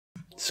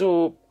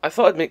So, I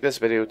thought I'd make this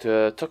video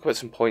to talk about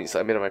some points that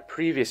I made in my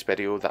previous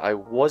video that I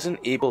wasn't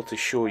able to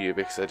show you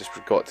because I just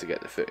forgot to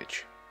get the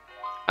footage.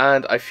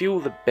 And I feel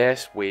the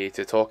best way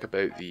to talk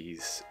about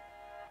these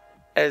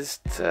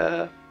is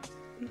to...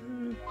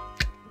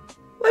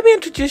 let me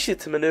introduce you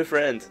to my new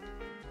friend.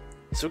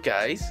 So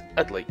guys,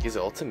 I'd like you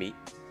all to meet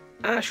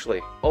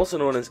Ashley, also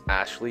known as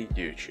Ashley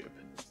YouTube.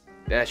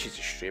 Now she's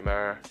a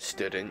streamer,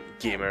 student,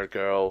 gamer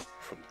girl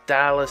from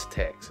Dallas,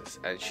 Texas,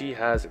 and she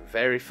has a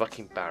very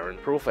fucking barren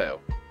profile.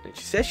 And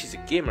she says she's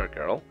a gamer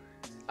girl,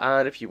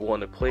 and if you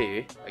want to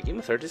play a game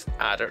with her, just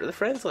add her to the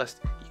friends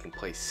list. You can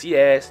play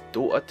CS,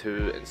 Dota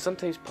 2, and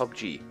sometimes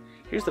PUBG.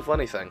 Here's the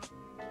funny thing.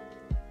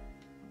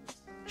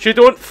 She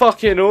don't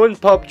fucking own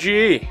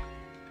PUBG!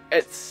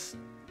 It's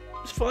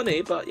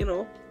funny, but you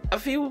know, I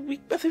feel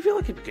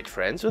like you'd be good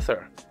friends with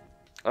her.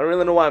 I don't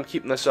really know why I'm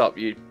keeping this up.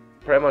 You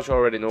pretty much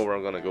already know where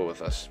I'm going to go with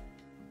this.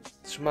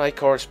 So my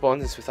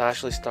correspondence with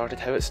Ashley started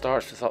how it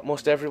starts with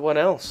almost everyone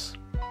else.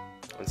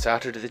 On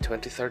Saturday the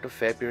 23rd of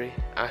February,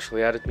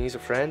 Ashley added me as a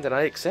friend and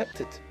I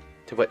accepted.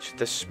 To which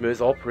this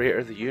smooth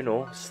operator that you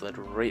know slid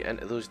right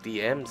into those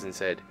DMs and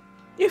said,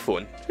 "New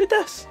phone, who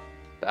dis?"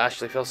 But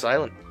Ashley fell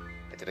silent.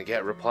 I didn't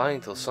get a reply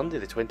until Sunday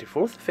the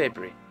 24th of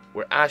February,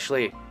 where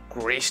Ashley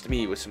graced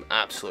me with some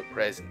absolute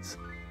presents.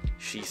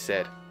 She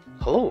said,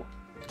 "Hello.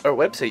 Our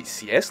website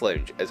CS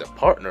Lounge is a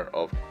partner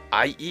of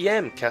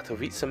IEM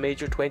Katowice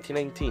Major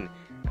 2019,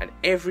 and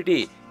every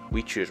day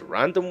we choose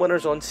random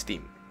winners on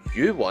Steam.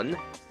 You won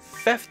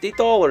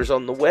 $50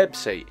 on the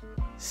website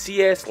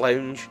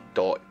cslounge.eu.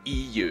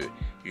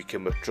 You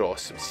can withdraw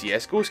some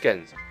CSGO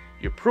skins.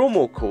 Your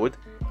promo code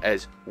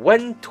is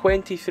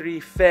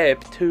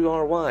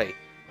win23feb2ry.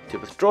 To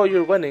withdraw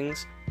your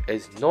winnings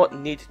is not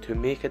need to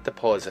make a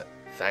deposit.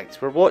 Thanks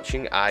for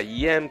watching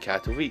IEM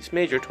Katowice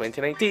Major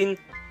 2019.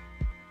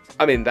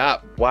 I mean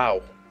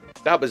wow,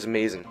 that was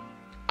amazing.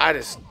 I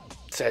just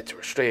said to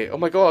her straight, "Oh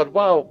my god,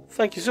 wow,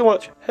 thank you so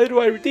much, how do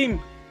I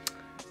redeem?"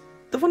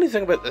 The funny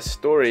thing about this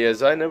story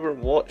is I never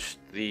watched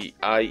the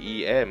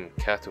IEM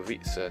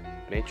Katowice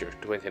Major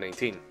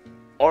 2019,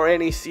 or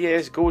any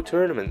CSGO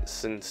tournaments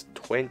since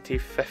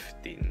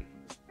 2015.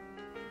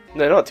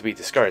 Now, not to be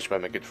discouraged by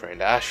my good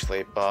friend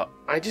Ashley, but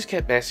I just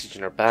kept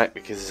messaging her back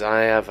because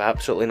I have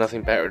absolutely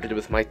nothing better to do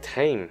with my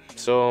time,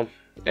 so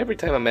every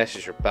time I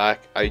message her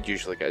back, I'd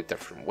usually get a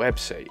different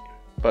website.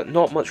 But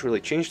not much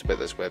really changed about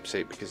this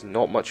website because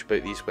not much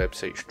about these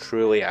websites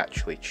truly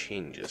actually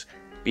changes,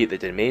 be it the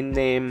domain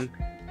name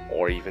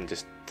or even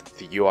just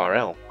the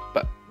URL.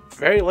 But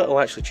very little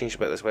actually changed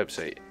about this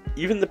website.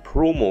 Even the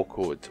promo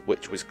code,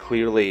 which was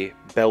clearly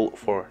built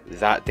for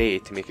that day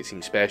to make it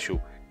seem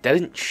special,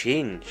 didn't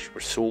change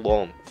for so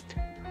long.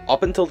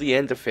 Up until the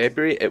end of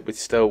February, it was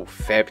still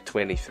Feb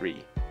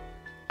 23.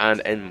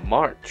 And in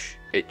March,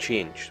 it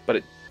changed, but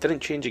it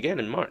didn't change again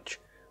in March,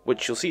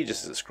 which you'll see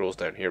just as it scrolls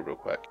down here real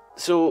quick.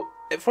 So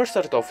it first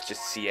started off as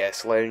just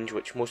CS Lounge,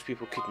 which most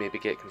people could maybe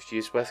get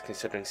confused with,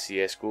 considering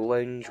CSGO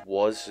Lounge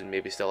was and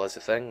maybe still is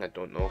a thing. I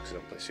don't know because I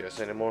don't play CS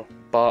anymore.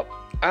 But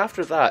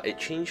after that, it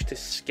changed to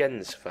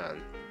Skins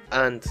Fan,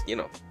 and you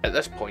know, at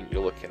this point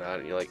you're looking at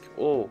it and you're like,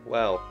 oh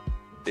well,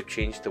 they've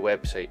changed the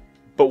website.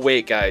 But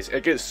wait guys,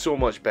 it gets so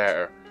much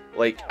better.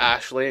 Like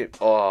Ashley,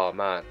 oh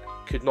man,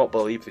 could not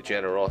believe the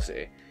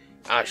generosity.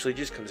 Ashley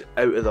just comes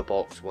out of the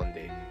box one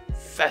day,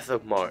 5th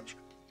of March.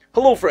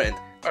 "Hello friend,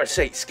 our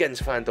site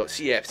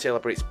skinsfan.cf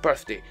celebrates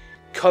birthday.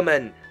 Come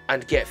in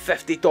and get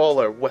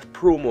 $50 with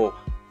promo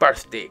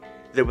birthday.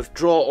 The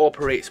withdrawal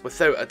operates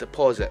without a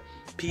deposit.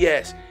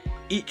 PS,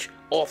 each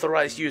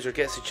authorised user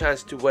gets a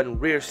chance to win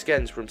rare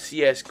skins from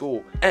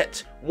CSGO.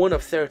 It's 1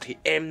 of 30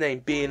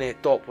 M9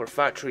 Bayonet Doppler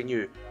Factory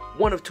New,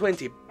 1 of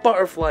 20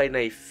 Butterfly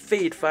Knife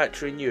Fade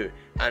Factory New,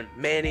 and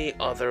many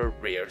other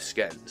rare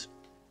skins."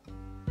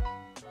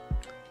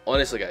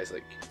 Honestly guys,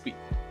 like,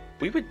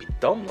 we would be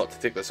dumb not to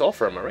take this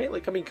offer, am I right?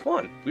 Like, I mean, come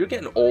on, we were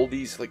getting all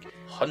these, like,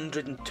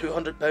 £100 and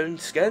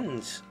 £200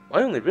 skins.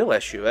 My only real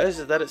issue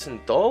is that it's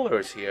in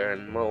dollars here,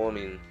 and, well, I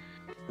mean,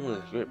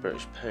 the Great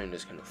British Pound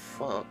is kind of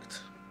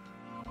fucked.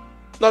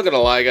 Not gonna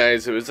lie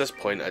guys, it was this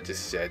point I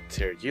just said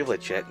to her, you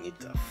legit need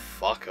to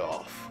fuck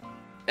off.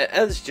 It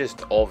is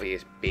just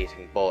obvious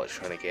baiting bots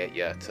trying to get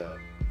you to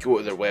go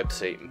to their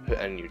website and put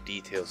in your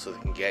details so they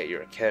can get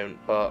your account,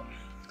 but,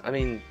 I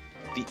mean,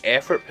 the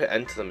effort put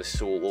into them is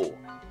so low.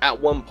 At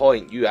one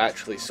point, you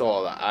actually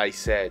saw that I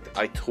said,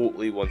 I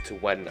totally want to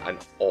win an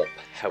op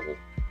Howl.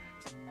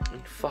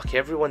 And fuck,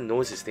 everyone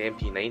knows it's the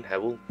MP9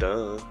 Howl,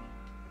 duh.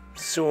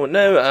 So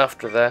now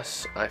after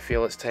this, I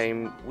feel it's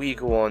time we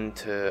go on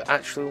to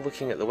actually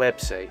looking at the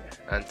website.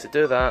 And to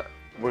do that,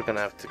 we're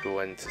gonna have to go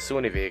into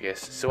Sony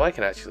Vegas so I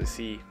can actually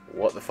see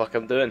what the fuck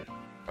I'm doing.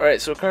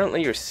 Alright, so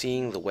currently you're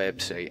seeing the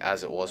website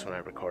as it was when I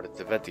recorded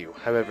the video.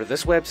 However,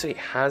 this website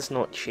has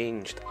not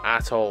changed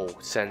at all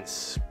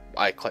since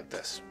I clicked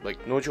this.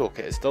 Like, no joke,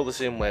 it is still the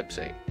same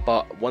website.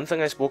 But one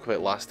thing I spoke about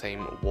last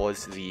time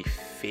was the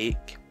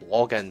fake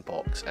login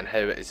box and how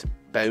it is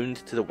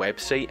bound to the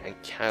website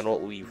and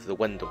cannot leave the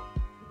window.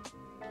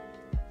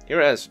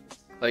 Here it is.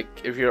 Like,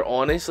 if you're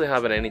honestly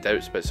having any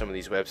doubts about some of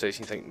these websites,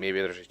 you think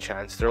maybe there's a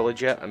chance they're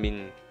legit. I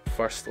mean,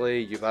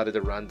 firstly, you've added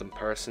a random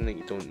person that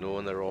you don't know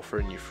and they're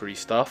offering you free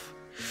stuff.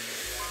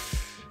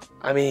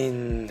 I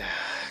mean,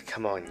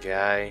 come on,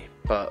 guy.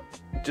 But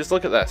just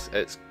look at this.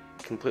 It's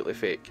completely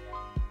fake.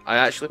 I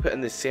actually put in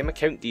the same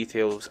account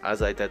details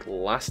as I did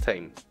last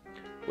time,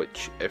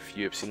 which, if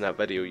you've seen that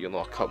video, you'll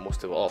know I cut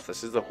most of it off.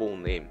 This is the whole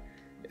name.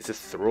 It's a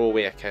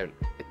throwaway account.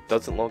 It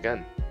doesn't log in.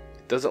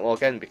 It doesn't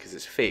log in because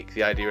it's fake.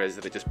 The idea is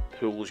that it just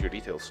pulls your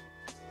details.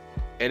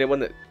 Anyone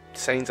that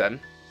signs in,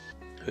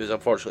 who's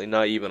unfortunately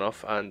naive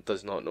enough and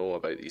does not know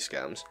about these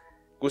scams,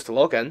 goes to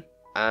log in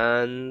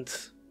and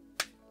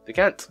they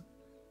can't.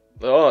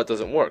 Oh, it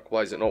doesn't work.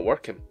 Why is it not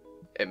working?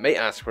 It might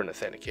ask for an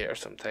authenticator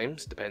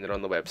sometimes, depending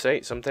on the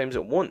website. Sometimes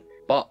it won't.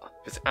 But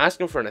if it's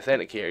asking for an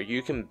authenticator,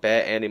 you can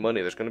bet any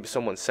money there's going to be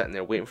someone sitting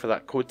there waiting for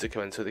that code to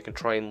come in so they can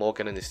try and log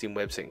in the Steam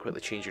website and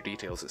quickly change your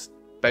details. It's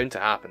bound to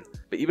happen.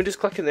 But even just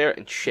clicking there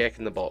and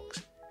checking the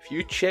box. If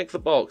you check the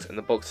box and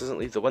the box doesn't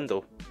leave the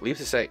window, leave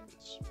the site.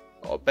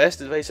 Oh,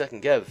 best advice I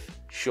can give,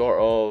 short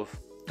of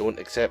don't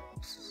accept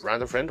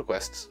random friend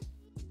requests.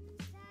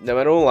 Now,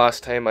 I know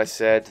last time I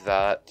said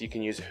that you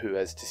can use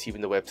Whois to see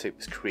when the website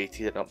was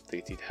created and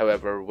updated.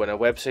 However, when a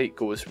website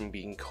goes from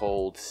being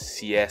called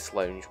CS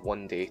Lounge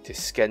one day to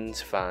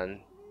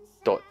skinsfan.cf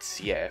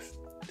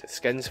to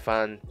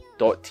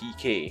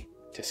skinsfan.tk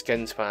to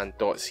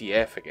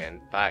skinsfan.cf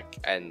again, back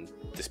in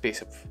the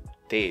space of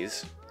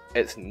days,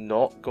 it's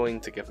not going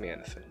to give me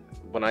anything.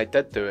 When I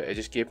did do it, it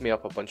just gave me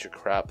up a bunch of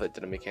crap that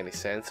didn't make any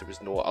sense. There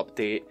was no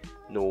update,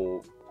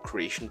 no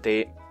creation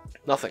date,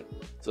 nothing.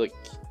 It's like,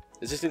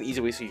 it's just an easy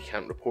way so you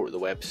can't report the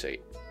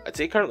website. I'd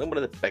say currently one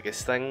of the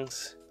biggest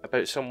things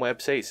about some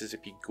websites is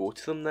if you go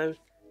to them now,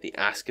 they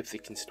ask if they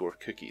can store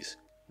cookies.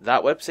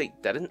 That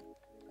website didn't.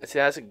 I'd say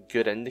that's a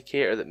good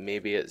indicator that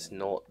maybe it's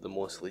not the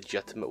most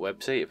legitimate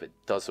website if it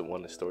doesn't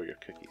want to store your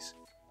cookies.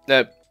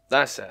 Now,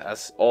 that's it.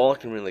 That's all I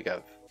can really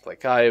give.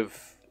 Like,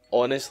 I've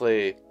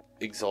honestly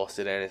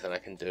exhausted anything I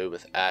can do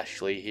with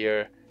Ashley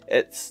here.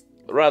 It's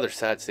a rather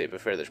sad state of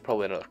affairs. There's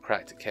probably another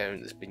cracked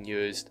account that's been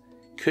used.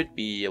 Could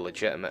be a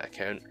legitimate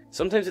account.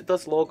 Sometimes it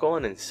does log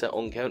on and sit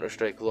on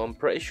Counter-Strike, although I'm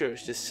pretty sure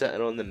it's just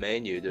sitting on the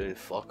menu doing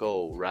fuck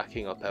all,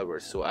 racking up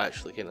hours, so it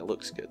actually kind of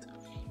looks good.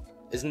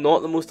 It's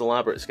not the most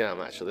elaborate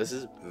scam actually, this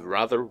is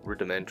rather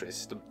rudimentary. It's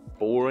just a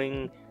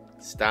boring,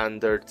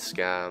 standard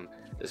scam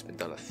that's been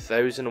done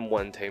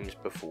 1001 times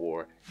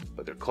before,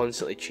 but they're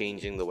constantly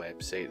changing the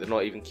website. They're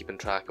not even keeping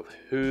track of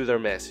who they're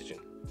messaging.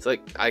 It's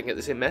like, I can get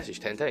the same message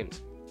 10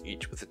 times,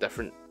 each with a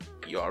different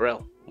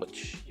URL,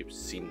 which you've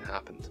seen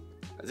happened.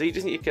 So you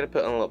just need to kind of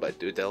put in a little bit of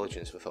due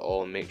diligence with it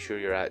all and make sure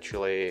you're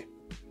actually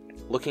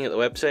looking at the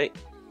website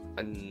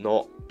and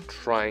not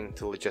trying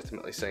to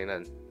legitimately sign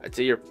in. I'd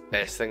say your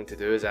best thing to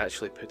do is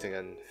actually putting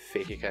in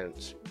fake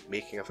accounts,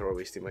 making a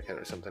throwaway Steam account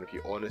or something if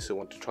you honestly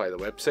want to try the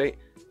website.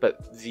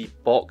 But the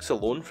box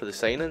alone for the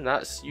sign in,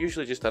 that's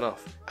usually just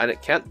enough. And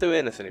it can't do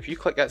anything. If you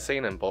click that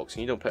sign in box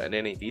and you don't put in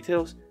any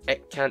details,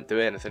 it can't do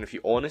anything. If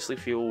you honestly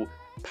feel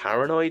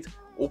paranoid,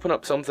 open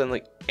up something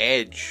like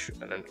Edge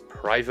in a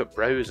private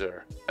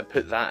browser and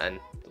put that in.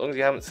 As long as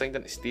you haven't signed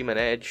into Steam and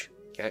Edge,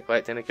 can't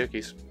collect any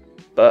cookies.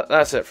 But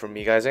that's it from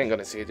me, guys. I ain't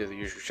gonna say do the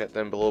usual shit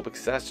down below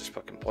because that's just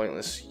fucking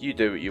pointless. You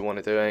do what you want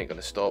to do, I ain't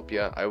gonna stop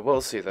you. I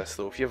will say this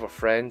though, if you have a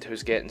friend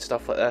who's getting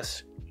stuff like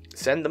this,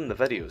 send them the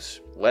videos.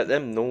 Let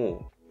them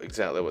know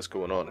exactly what's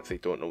going on if they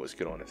don't know what's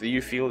going on. If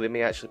you feel they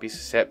may actually be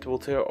susceptible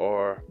to it,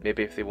 or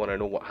maybe if they want to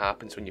know what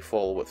happens when you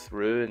follow it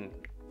through and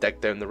dig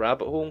down the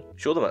rabbit hole,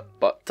 show them it.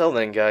 But till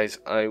then, guys,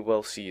 I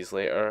will see you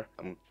later.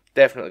 I'm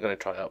definitely going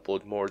to try to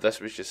upload more. This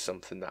was just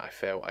something that I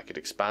felt I could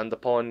expand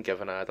upon,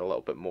 given I had a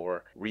little bit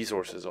more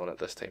resources on it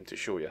this time to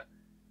show you.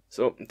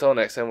 So until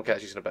next time, we'll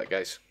catch you in a bit,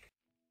 guys.